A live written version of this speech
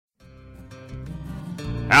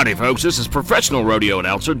Howdy folks, this is professional rodeo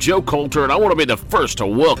announcer Joe Coulter, and I want to be the first to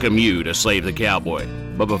welcome you to Save the Cowboy.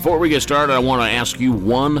 But before we get started, I want to ask you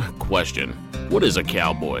one question. What is a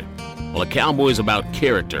cowboy? Well, a cowboy is about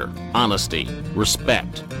character, honesty,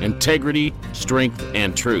 respect, integrity, strength,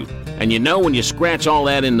 and truth. And you know, when you scratch all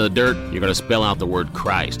that in the dirt, you're going to spell out the word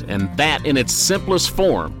Christ. And that, in its simplest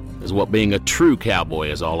form, is what being a true cowboy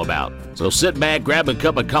is all about. So sit back, grab a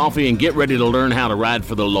cup of coffee, and get ready to learn how to ride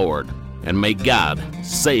for the Lord. And may God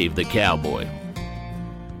save the cowboy.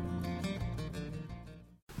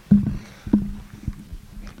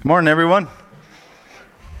 Good morning, everyone.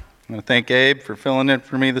 I want to thank Abe for filling in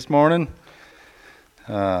for me this morning.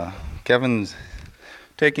 Kevin's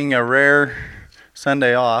taking a rare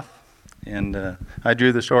Sunday off, and I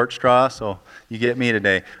drew the short straw, so you get me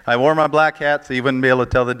today. I wore my black hat so you wouldn't be able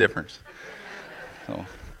to tell the difference. So,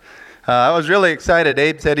 I was really excited.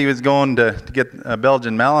 Abe said he was going to get a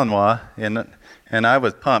Belgian Malinois, and I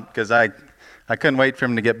was pumped because I couldn't wait for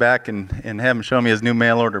him to get back and have him show me his new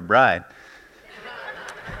mail-order bride.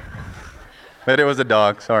 But it was a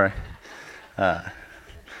dog, sorry.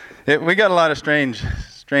 We got a lot of strange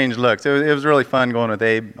looks. It was really fun going with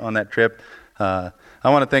Abe on that trip. I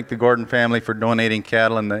want to thank the Gordon family for donating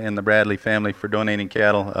cattle and the Bradley family for donating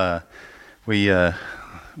cattle. We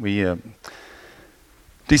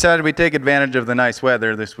decided we'd take advantage of the nice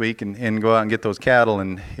weather this week and go out and get those cattle.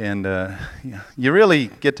 And you really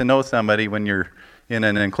get to know somebody when you're in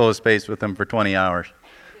an enclosed space with them for 20 hours.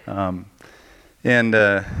 And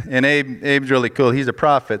Abe's really cool. He's a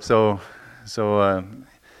prophet, so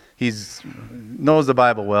he's knows the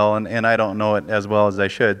Bible well, and I don't know it as well as I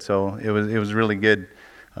should. So it was really good.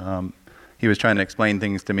 He was trying to explain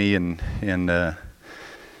things to me, and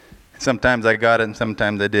sometimes I got it, and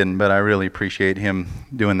sometimes I didn't. But I really appreciate him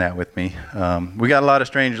doing that with me. We got a lot of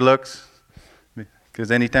strange looks, because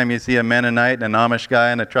anytime you see a Mennonite and an Amish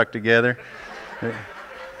guy in a truck together,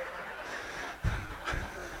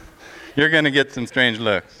 you're going to get some strange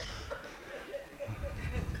looks.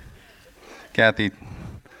 Kathy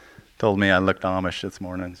told me I looked Amish this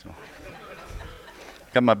morning, so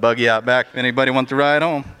got my buggy out back if anybody wants to ride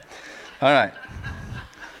home. All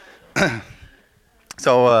right.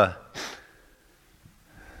 So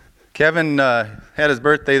Kevin had his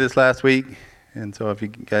birthday this last week, and so if you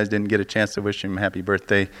guys didn't get a chance to wish him happy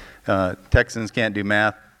birthday, Texans can't do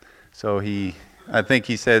math, so I think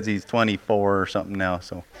he says he's 24 or something now,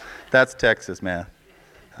 so that's Texas math.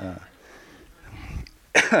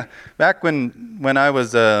 Back when I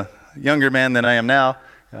was a younger man than I am now,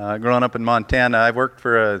 growing up in Montana, I worked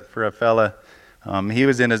for a fella. He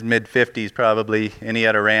was in his mid-50s probably, and he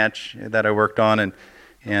had a ranch that I worked on,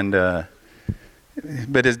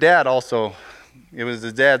 but his dad also, it was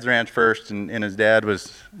his dad's ranch first, and his dad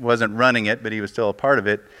wasn't running it, but he was still a part of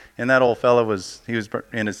it. And that old fella he was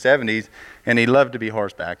in his 70s, and he loved to be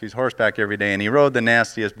horseback. He was horseback every day, and he rode the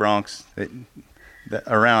nastiest broncs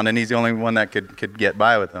around, and he's the only one that could get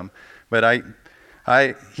by with them. But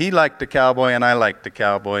he liked the cowboy, and I liked the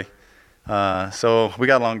cowboy, so we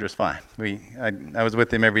got along just fine. I was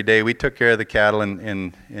with him every day. We took care of the cattle,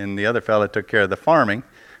 and the other fella took care of the farming,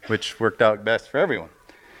 which worked out best for everyone.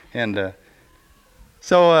 And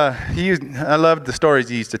so I loved the stories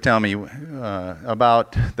he used to tell me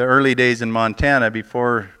about the early days in Montana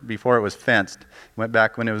before it was fenced. Went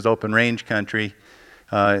back when it was open range country.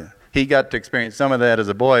 He got to experience some of that as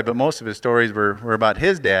a boy, but most of his stories were about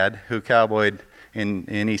his dad, who cowboyed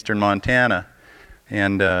in eastern Montana.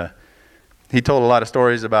 And he told a lot of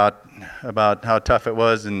stories about how tough it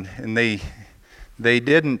was, and they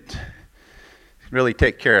didn't really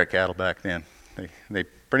take care of cattle back then. They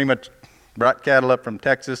pretty much brought cattle up from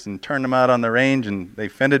Texas and turned them out on the range, and they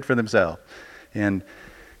fended for themselves. And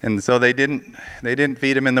so they didn't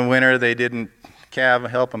feed them in the winter. They didn't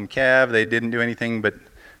help them calve. They didn't do anything but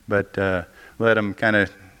let them kind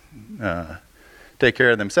of take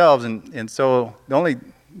care of themselves. And so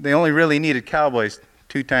they only really needed cowboys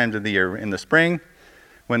 2 times of the year. In the spring,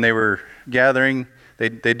 when they were gathering, they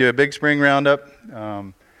do a big spring roundup.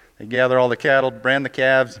 They gather all the cattle, brand the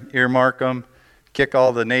calves, earmark them, kick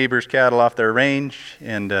all the neighbors' cattle off their range,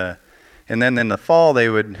 and then in the fall they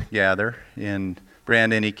would gather and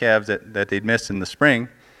brand any calves that they'd missed in the spring,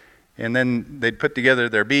 and then they'd put together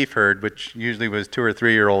their beef herd, which usually was 2 or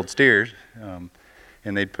 3 year old steers, and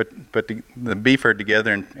they'd put the beef herd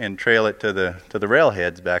together and trail it to the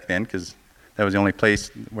railheads back then, because that was the only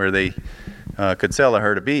place where they could sell a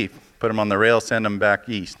herd of beef. Put them on the rail, send them back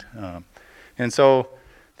east, and so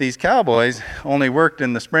these cowboys only worked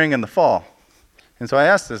in the spring and the fall. And so I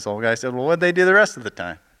asked this old guy, I said, well, what'd they do the rest of the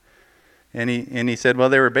time? And he said, well,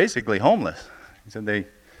 they were basically homeless. He said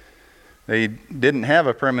they didn't have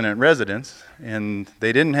a permanent residence, and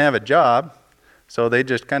they didn't have a job, so they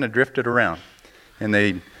just kind of drifted around. And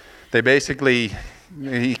they basically,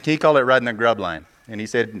 he called it riding the grub line. And he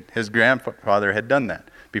said his grandfather had done that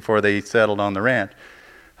before they settled on the ranch.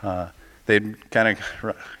 They'd kind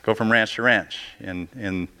of go from ranch to ranch,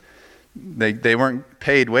 and they weren't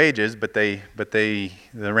paid wages, but the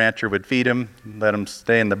rancher would feed them, let them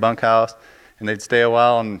stay in the bunkhouse, and they'd stay a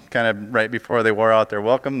while, and kind of right before they wore out their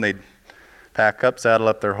welcome, they'd pack up, saddle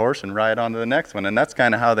up their horse, and ride on to the next one. And that's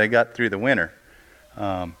kind of how they got through the winter.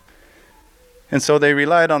 And so they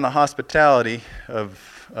relied on the hospitality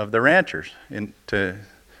of the ranchers to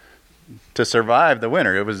survive the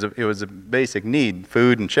winter. It was a basic need,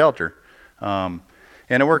 food and shelter. And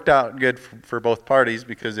it worked out good for both parties,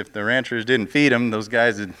 because if the ranchers didn't feed them, those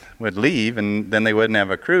guys would leave, and then they wouldn't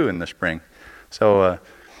have a crew in the spring. So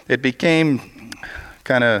it became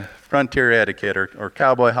kind of frontier etiquette, or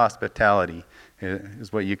cowboy hospitality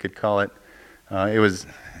is what you could call it. It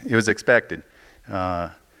was expected.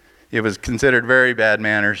 It was considered very bad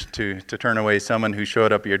manners to turn away someone who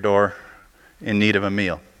showed up at your door in need of a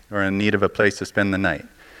meal or in need of a place to spend the night.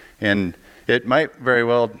 And it might very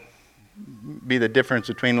well be the difference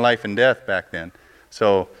between life and death back then.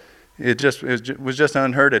 So it was just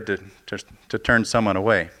unheard of to turn someone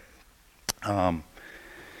away.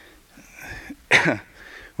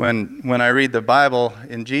 When I read the Bible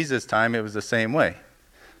in Jesus' time, it was the same way.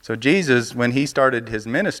 So Jesus, when he started his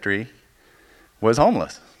ministry, was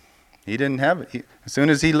homeless. He didn't have it. As soon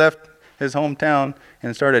as he left his hometown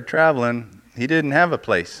and started traveling, he didn't have a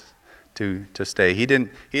place to stay. He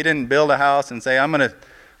didn't build a house and say, I'm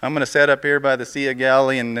gonna set up here by the Sea of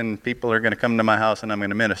Galilee, and then people are gonna come to my house and I'm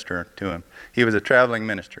gonna minister to them. He was a traveling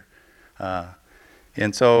minister.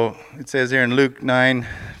 And so it says here in Luke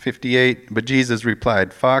 9:58, but Jesus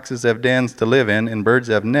replied, foxes have dens to live in, and birds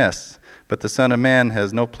have nests, but the Son of Man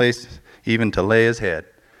has no place even to lay his head.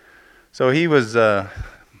 So he was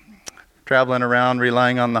traveling around,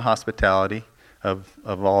 relying on the hospitality of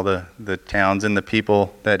all the towns and the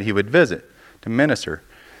people that he would visit to minister.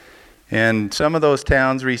 And some of those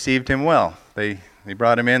towns received him well. They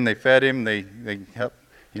brought him in, they fed him, they helped,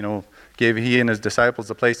 gave he and his disciples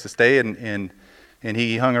a place to stay, and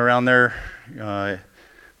he hung around there,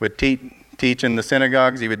 would teach in the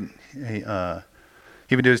synagogues. He would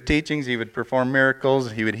do his teachings, he would perform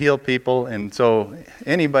miracles, he would heal people, and so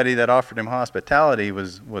anybody that offered him hospitality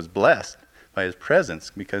was blessed by his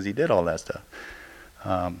presence, because he did all that stuff.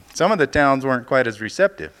 Some of the towns weren't quite as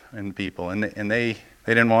receptive in people, and they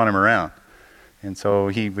didn't want him around. And so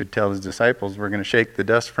he would tell his disciples, we're going to shake the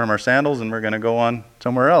dust from our sandals and we're going to go on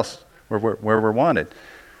somewhere else where we're wanted.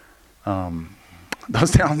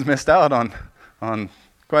 Those towns missed out on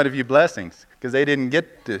quite a few blessings, because they didn't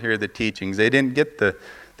get to hear the teachings. They didn't get the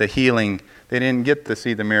healing. They didn't get to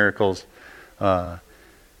see the miracles.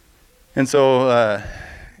 And so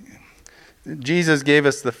Jesus gave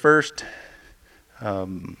us the first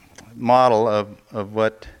model of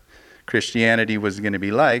what Christianity was going to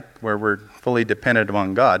be like, where we're fully dependent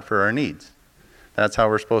on God for our needs. That's how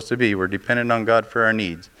we're supposed to be. We're dependent on God for our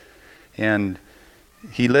needs. And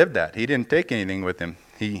he lived that. He didn't take anything with him.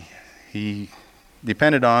 He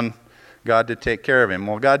depended on God to take care of him.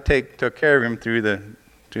 Well, God took care of him through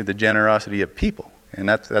the generosity of people. And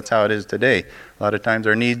that's how it is today. A lot of times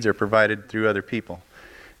our needs are provided through other people.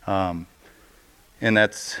 And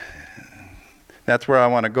that's where I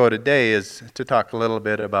want to go today, is to talk a little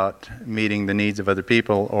bit about meeting the needs of other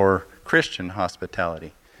people, or Christian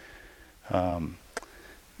hospitality.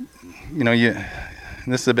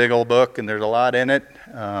 This is a big old book, and there's a lot in it.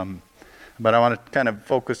 But I want to kind of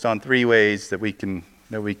focus on three ways that we can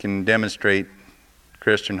demonstrate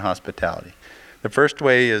Christian hospitality. The first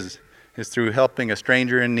way is through helping a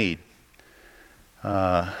stranger in need.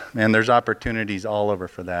 And there's opportunities all over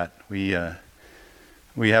for that.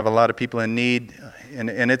 We have a lot of people in need,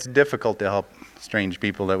 and it's difficult to help strange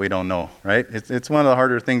people that we don't know, right? It's one of the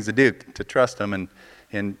harder things to do, to trust them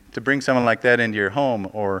and to bring someone like that into your home,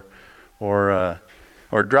 or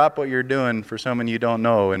drop what you're doing for someone you don't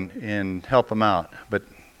know and help them out. But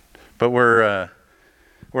we're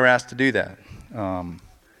asked to do that.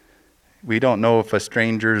 We don't know if a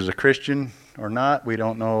stranger is a Christian or not. We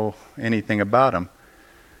don't know anything about them.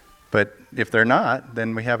 But if they're not,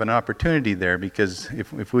 then we have an opportunity there, because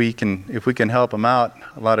if we can help them out,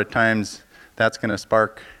 a lot of times that's going to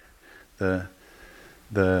spark an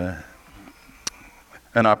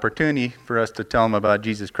opportunity for us to tell them about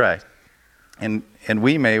Jesus Christ, and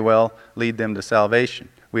we may well lead them to salvation.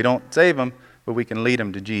 We don't save them, but we can lead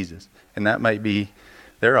them to Jesus, and that might be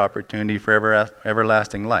their opportunity for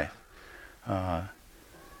everlasting life.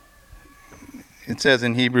 it says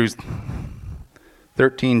in Hebrews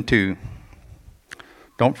 13:2,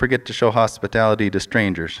 don't forget to show hospitality to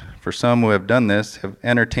strangers, for some who have done this have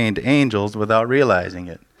entertained angels without realizing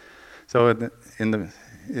it. So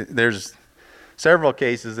there's several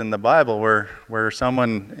cases in the Bible where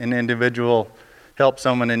an individual helped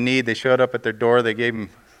someone in need. They showed up at their door, they gave them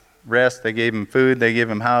rest, they gave them food, they gave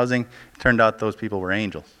them housing. It turned out those people were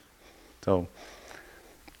angels. So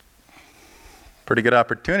pretty good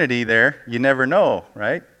opportunity there. You never know,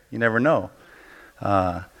 right? You never know.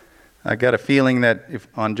 I got a feeling that if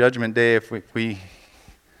on Judgment Day, if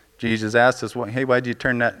Jesus asked us, hey, why'd you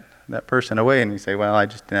turn that person away? And we say, well, I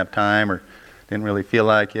just didn't have time or didn't really feel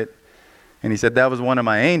like it. And he said, that was one of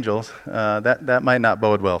my angels. That might not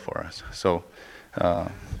bode well for us. So I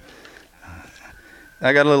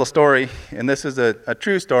got a little story, and this is a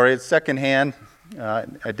true story. It's secondhand. I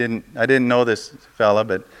didn't know this fella,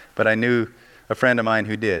 but I knew a friend of mine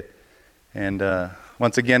who did. And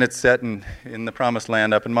once again, it's set in the promised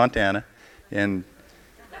land up in Montana. And,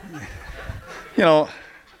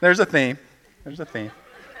 there's a theme.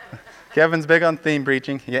 Kevin's big on theme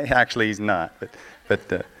preaching. Yeah, actually, he's not.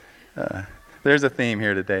 But there's a theme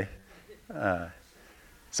here today.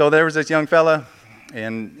 So there was this young fella,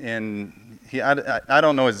 and I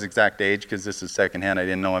don't know his exact age because this is secondhand. I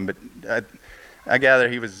didn't know him. But I gather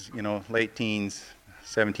he was, late teens,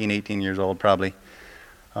 17, 18 years old probably.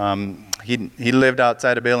 He lived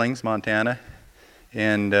outside of Billings, Montana,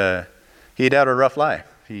 and he'd had a rough life.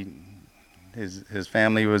 His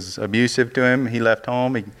family was abusive to him. He left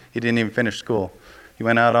home. He didn't even finish school. He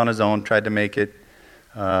went out on his own, tried to make it.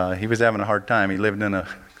 He was having a hard time. He lived in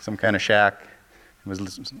some kind of shack. He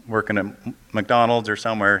was working at McDonald's or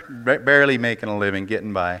somewhere, barely making a living,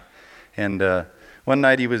 getting by. And one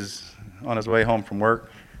night he was on his way home from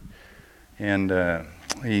work, and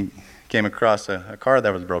he came across a car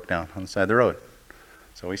that was broke down on the side of the road.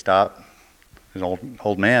 So he stopped. His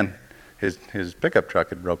old man, his pickup truck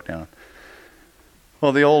had broke down.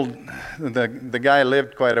 Well, the guy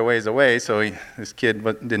lived quite a ways away, so this kid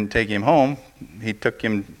didn't take him home. He took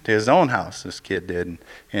him to his own house, this kid did.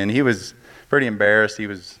 And he was pretty embarrassed. He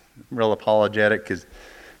was real apologetic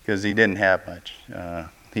because he didn't have much.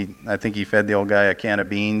 I think he fed the old guy a can of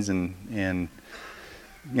beans and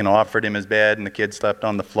offered him his bed, and the kid slept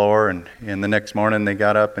on the floor. And the next morning they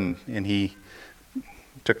got up and he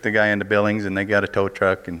took the guy into Billings, and they got a tow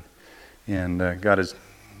truck and got his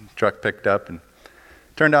truck picked up. And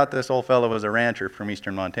turned out this old fellow was a rancher from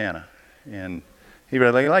eastern Montana, and he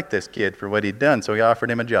really liked this kid for what he'd done, so he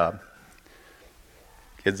offered him a job.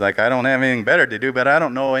 Kid's like, I don't have anything better to do, but I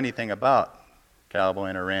don't know anything about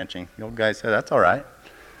cowboying or ranching. The old guy said, that's all right.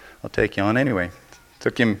 I'll take you on anyway.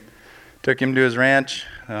 Took him to his ranch.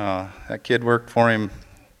 That kid worked for him.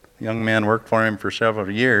 The young man worked for him for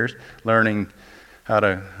several years, learning how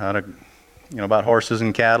to about horses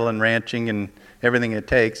and cattle and ranching and everything it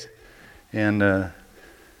takes. And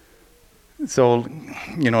so,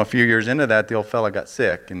 a few years into that, the old fella got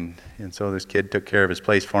sick, and so this kid took care of his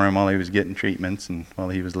place for him while he was getting treatments and while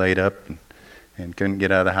he was laid up and couldn't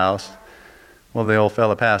get out of the house. Well, the old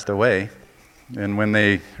fella passed away, and when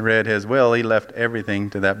they read his will, he left everything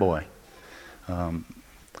to that boy.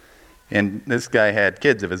 And this guy had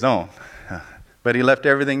kids of his own, but he left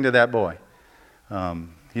everything to that boy.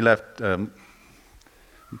 He left a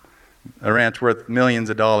ranch worth millions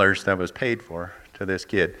of dollars that was paid for to this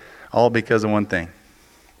kid. All because of one thing,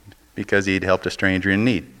 because he'd helped a stranger in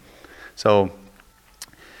need. So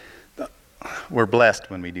we're blessed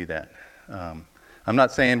when we do that. I'm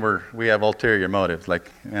not saying we have ulterior motives, like,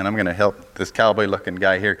 man, I'm going to help this cowboy-looking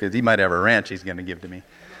guy here because he might have a ranch he's going to give to me.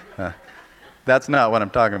 That's not what I'm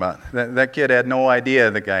talking about. That kid had no idea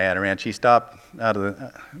the guy had a ranch. He stopped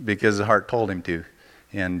because his heart told him to,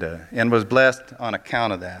 and was blessed on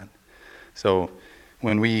account of that. So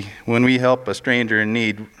when we help a stranger in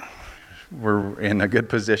need, we're in a good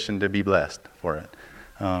position to be blessed for it.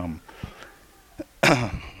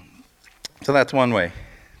 So that's one way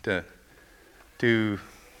to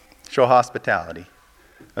show hospitality.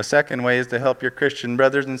 A second way is to help your Christian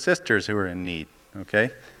brothers and sisters who are in need.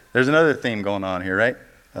 Okay? There's another theme going on here, right?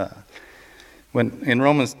 When in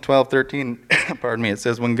Romans 12:13, pardon me, it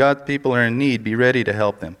says, when God's people are in need, be ready to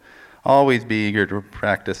help them. Always be eager to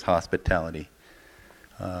practice hospitality.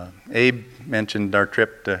 Abe mentioned our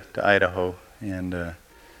trip to Idaho, and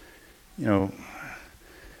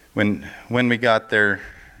when we got there,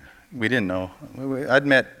 we didn't know. I'd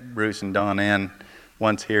met Bruce and Don Ann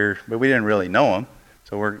once here, but we didn't really know them.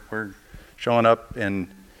 So we're showing up, and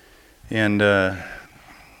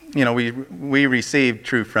we received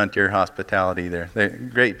true frontier hospitality there. They're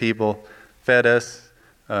great people, fed us,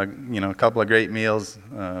 a couple of great meals,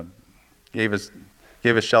 gave us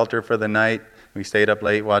shelter for the night. We stayed up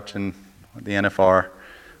late watching the NFR.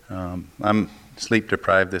 I'm sleep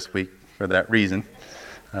deprived this week for that reason.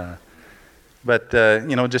 But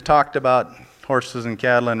just talked about horses and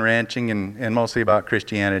cattle and ranching and mostly about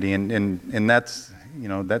Christianity. And that's,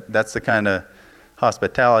 that's the kind of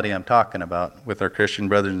hospitality I'm talking about with our Christian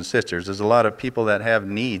brothers and sisters. There's a lot of people that have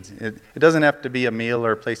needs. It doesn't have to be a meal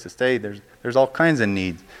or a place to stay. There's all kinds of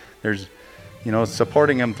needs. There's,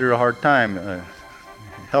 supporting them through a hard time,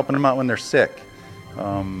 helping them out when they're sick,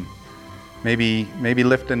 maybe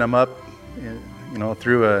lifting them up,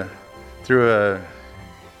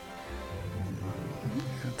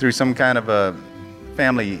 through some kind of a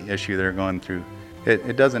family issue they're going through.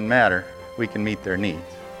 It doesn't matter. We can meet their needs.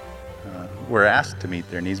 We're asked to meet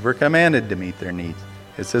their needs. We're commanded to meet their needs.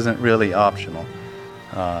 This isn't really optional.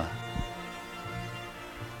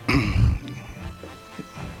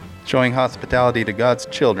 Showing hospitality to God's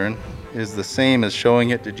children is the same as showing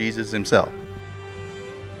it to Jesus himself.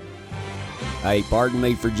 Hey, pardon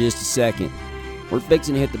me for just a second. We're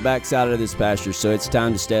fixing to hit the backside of this pasture, so it's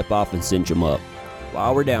time to step off and cinch them up.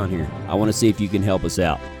 While we're down here, I want to see if you can help us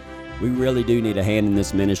out. We really do need a hand in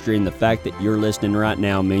this ministry, and the fact that you're listening right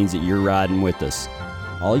now means that you're riding with us.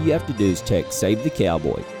 All you have to do is text Save the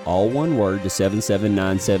Cowboy, all one word, to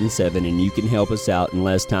 77977, and you can help us out in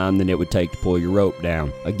less time than it would take to pull your rope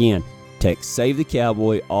down. Again, text Save the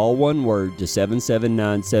Cowboy, all one word, to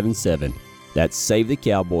 77977. That's Save the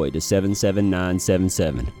Cowboy to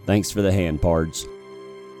 77977. Thanks for the hand, Pards.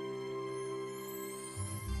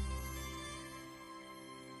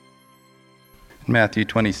 Matthew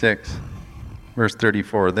 26, verse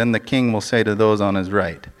 34. Then the king will say to those on his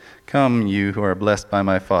right, "Come, you who are blessed by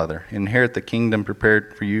my Father, inherit the kingdom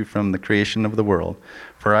prepared for you from the creation of the world.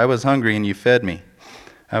 For I was hungry, and you fed me.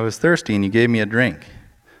 I was thirsty, and you gave me a drink.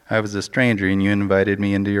 I was a stranger, and you invited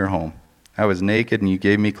me into your home. I was naked, and you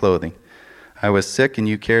gave me clothing. I was sick, and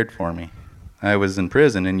you cared for me. I was in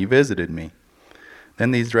prison, and you visited me."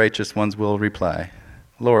 Then these righteous ones will reply,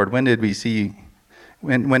 "Lord, when did we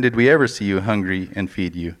ever see you hungry and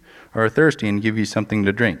feed you, or thirsty and give you something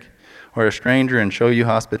to drink, or a stranger and show you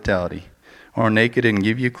hospitality, or naked and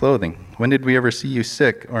give you clothing? When did we ever see you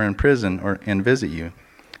sick or in prison and visit you?"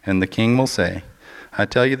 And the king will say, "I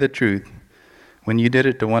tell you the truth, when you did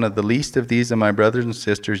it to one of the least of these of my brothers and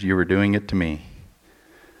sisters, you were doing it to me."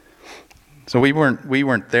 So we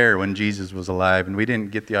weren't there when Jesus was alive, and we didn't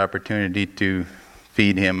get the opportunity to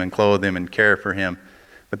feed him and clothe him and care for him.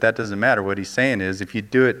 But that doesn't matter. What he's saying is, if you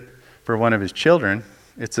do it for one of his children,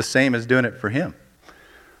 it's the same as doing it for him.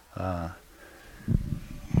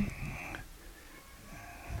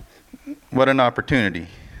 What an opportunity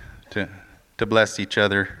to bless each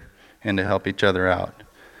other and to help each other out.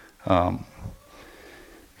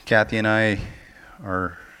 Kathy and I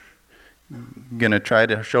are going to try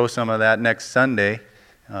to show some of that next Sunday,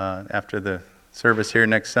 after the service here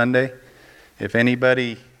next Sunday. If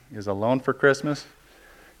anybody is alone for Christmas,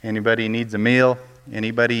 anybody needs a meal,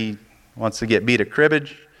 anybody wants to get beat at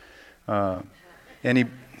cribbage,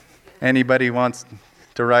 anybody wants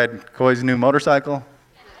to ride Coy's new motorcycle,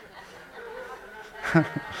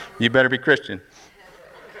 you better be Christian.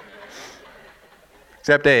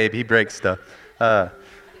 Except Abe, he breaks stuff.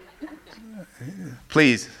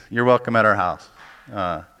 Please, you're welcome at our house.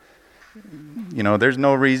 There's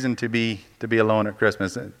no reason to be alone at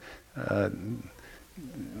Christmas.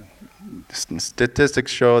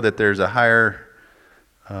 Statistics show that there's a higher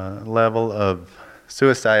level of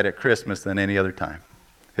suicide at Christmas than any other time.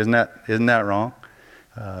 Isn't that wrong?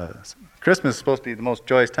 Christmas is supposed to be the most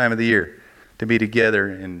joyous time of the year, to be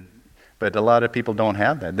together, but a lot of people don't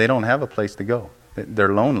have that. They don't have a place to go.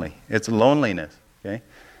 They're lonely. It's loneliness. Okay.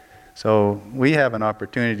 So we have an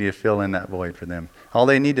opportunity to fill in that void for them. All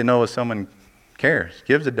they need to know is someone cares,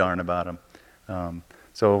 gives a darn about them.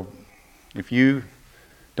 So if you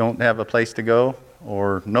don't have a place to go,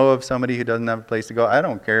 or know of somebody who doesn't have a place to go, I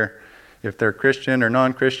don't care if they're Christian or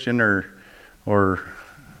non-Christian or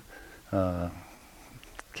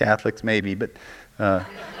Catholics maybe, but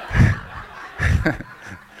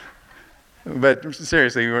but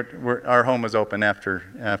seriously, our home is open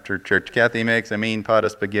after church. Kathy makes a mean pot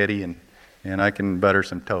of spaghetti, and I can butter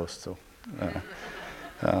some toast. So,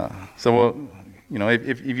 we'll,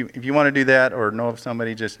 if you want to do that or know of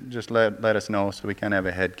somebody, just let us know so we can have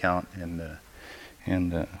a head count, and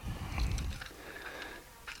we'll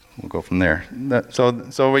go from there.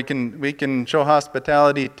 So we can show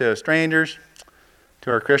hospitality to strangers, to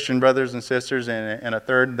our Christian brothers and sisters, and a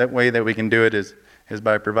third way that we can do it is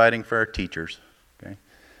by providing for our teachers. Okay,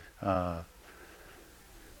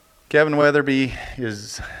 Kevin Weatherby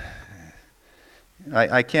is,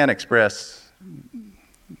 I can't express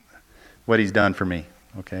what he's done for me,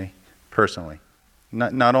 okay, personally.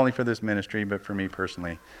 Not only for this ministry, but for me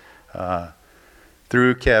personally.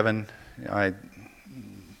 Through Kevin,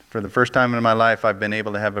 for the first time in my life, I've been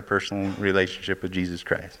able to have a personal relationship with Jesus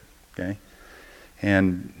Christ, okay?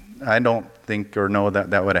 And I don't think or know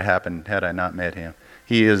that would have happened had I not met him.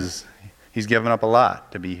 He's given up a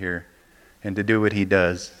lot to be here and to do what he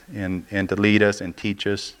does and to lead us and teach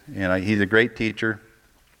us. And he's a great teacher.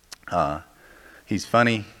 He's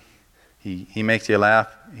funny. He makes you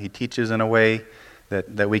laugh. He teaches in a way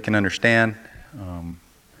that we can understand.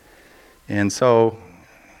 And so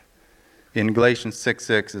in Galatians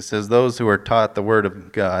 6:6 it says, "Those who are taught the word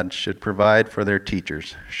of God should provide for their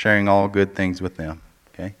teachers, sharing all good things with them."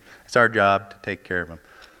 Okay, it's our job to take care of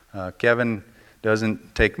them. Kevin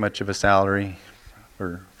doesn't take much of a salary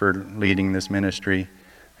for leading this ministry.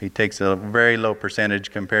 He takes a very low percentage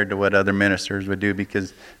compared to what other ministers would do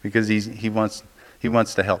because he wants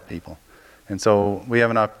to help people. And so we have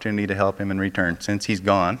an opportunity to help him in return. Since he's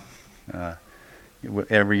gone,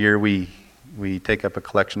 every year we take up a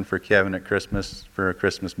collection for Kevin at Christmas for a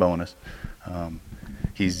Christmas bonus.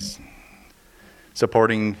 He's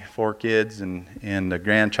supporting 4 kids and a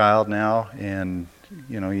grandchild now, and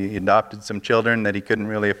he adopted some children that he couldn't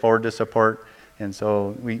really afford to support, and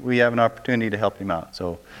so we have an opportunity to help him out.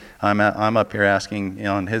 So I'm up here asking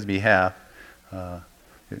on his behalf.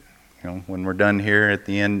 When we're done here at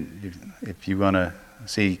the end, if you want to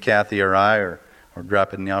see Kathy or I or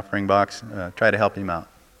drop it in the offering box, try to help him out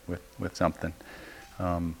with something.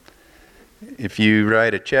 If you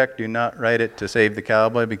write a check, do not write it to Save the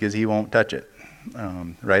Cowboy because he won't touch it.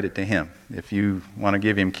 Write it to him. If you want to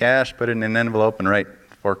give him cash, put it in an envelope and write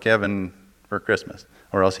for Kevin for Christmas,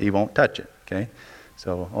 or else he won't touch it. Okay,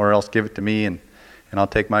 so or else give it to me and I'll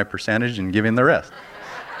take my percentage and give him the rest.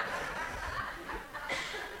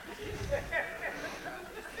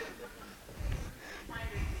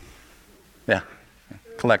 Yeah,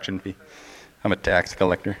 collection fee. I'm a tax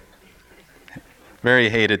collector. Very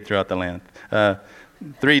hated throughout the land.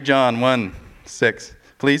 3 John 1:6.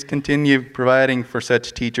 Please continue providing for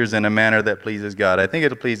such teachers in a manner that pleases God. I think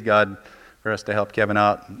it'll please God for us to help Kevin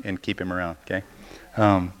out and keep him around, okay?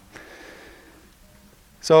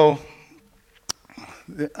 So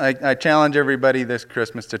I challenge everybody this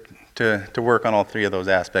Christmas to work on all 3 of those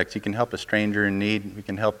aspects. You can help a stranger in need. We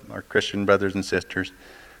can help our Christian brothers and sisters.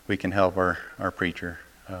 We can help our preacher.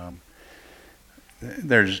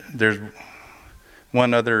 There's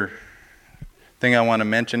one other thing I want to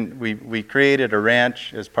mention. We created a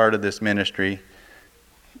ranch as part of this ministry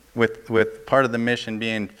with part of the mission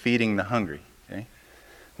being feeding the hungry. Okay?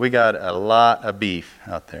 We got a lot of beef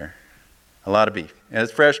out there. A lot of beef. And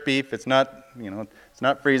it's fresh beef. It's not, it's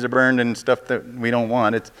not freezer burned and stuff that we don't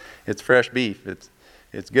want. It's fresh beef.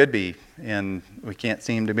 It's good beef, and we can't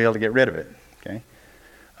seem to be able to get rid of it. Okay?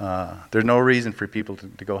 There's no reason for people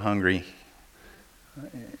to go hungry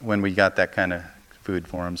when we got that kind of food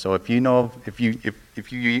for them. So if you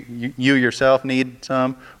yourself need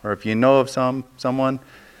some, or if you know of someone,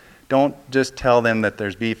 don't just tell them that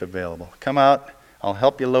there's beef available. Come out, I'll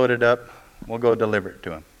help you load it up, we'll go deliver it to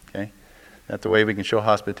them. Okay? That's the way we can show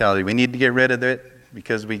hospitality. We need to get rid of it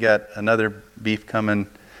because we got another beef coming,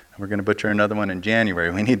 and we're going to butcher another one in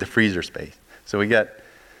January. We need the freezer space. So we got,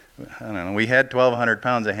 we had 1,200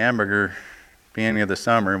 pounds of hamburger beginning of the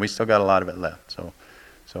summer, and we still got a lot of it left. So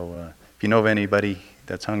if you know of anybody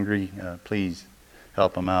that's hungry, please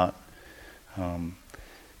help them out. A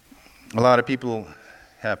lot of people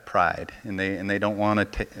have pride, and they don't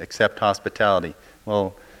want to accept hospitality.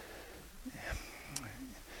 Well,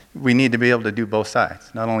 we need to be able to do both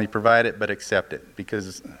sides. Not only provide it, but accept it.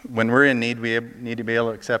 Because when we're in need, we need to be able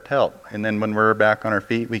to accept help. And then when we're back on our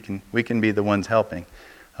feet, we can be the ones helping.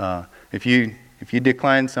 If you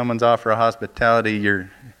decline someone's offer of hospitality,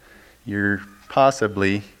 you're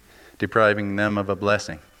possibly depriving them of a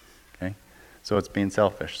blessing. Okay, so it's being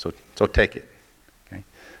selfish. So take it. Okay,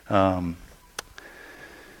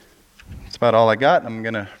 that's about all I got. I'm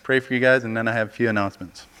gonna pray for you guys, and then I have a few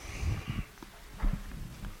announcements.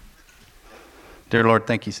 Dear Lord,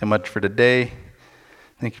 thank you so much for today.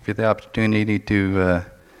 Thank you for the opportunity to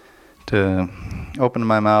open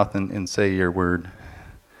my mouth and say your word.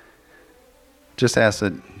 Just ask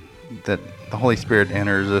that the Holy Spirit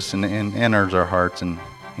enters us and enters our hearts and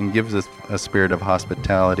gives us a spirit of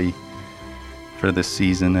hospitality for this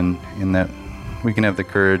season, and that we can have the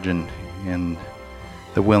courage and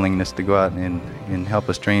the willingness to go out and help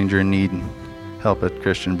a stranger in need, and help a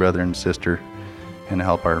Christian brother and sister, and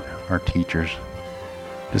help our teachers.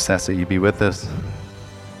 Just ask that you be with us.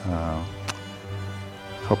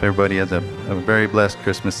 Hope everybody has a very blessed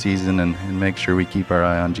Christmas season, and make sure we keep our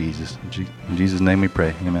eye on Jesus. In Jesus' name we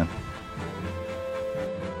pray. Amen.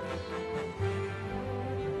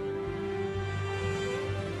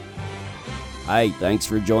 Hey, thanks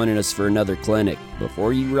for joining us for another clinic.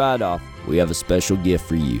 Before you ride off, we have a special gift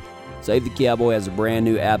for you. Save the Cowboy has a brand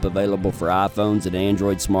new app available for iPhones and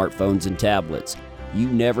Android smartphones and tablets. You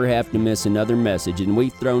never have to miss another message, and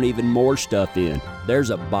we've thrown even more stuff in. There's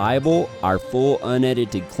a Bible, our full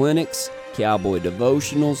unedited clinics, cowboy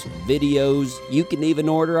devotionals, videos. You can even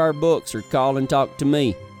order our books or call and talk to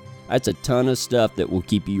me. That's a ton of stuff that will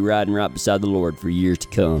keep you riding right beside the Lord for years to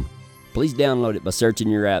come. Please download it by searching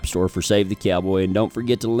your app store for Save the Cowboy, and don't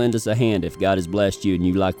forget to lend us a hand if God has blessed you and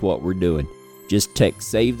you like what we're doing. Just text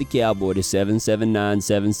Save the Cowboy to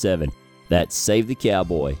 77977. That's Save the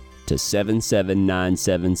Cowboy to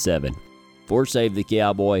 77977. For Save the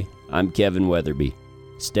Cowboy, I'm Kevin Weatherby.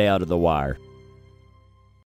 Stay out of the wire.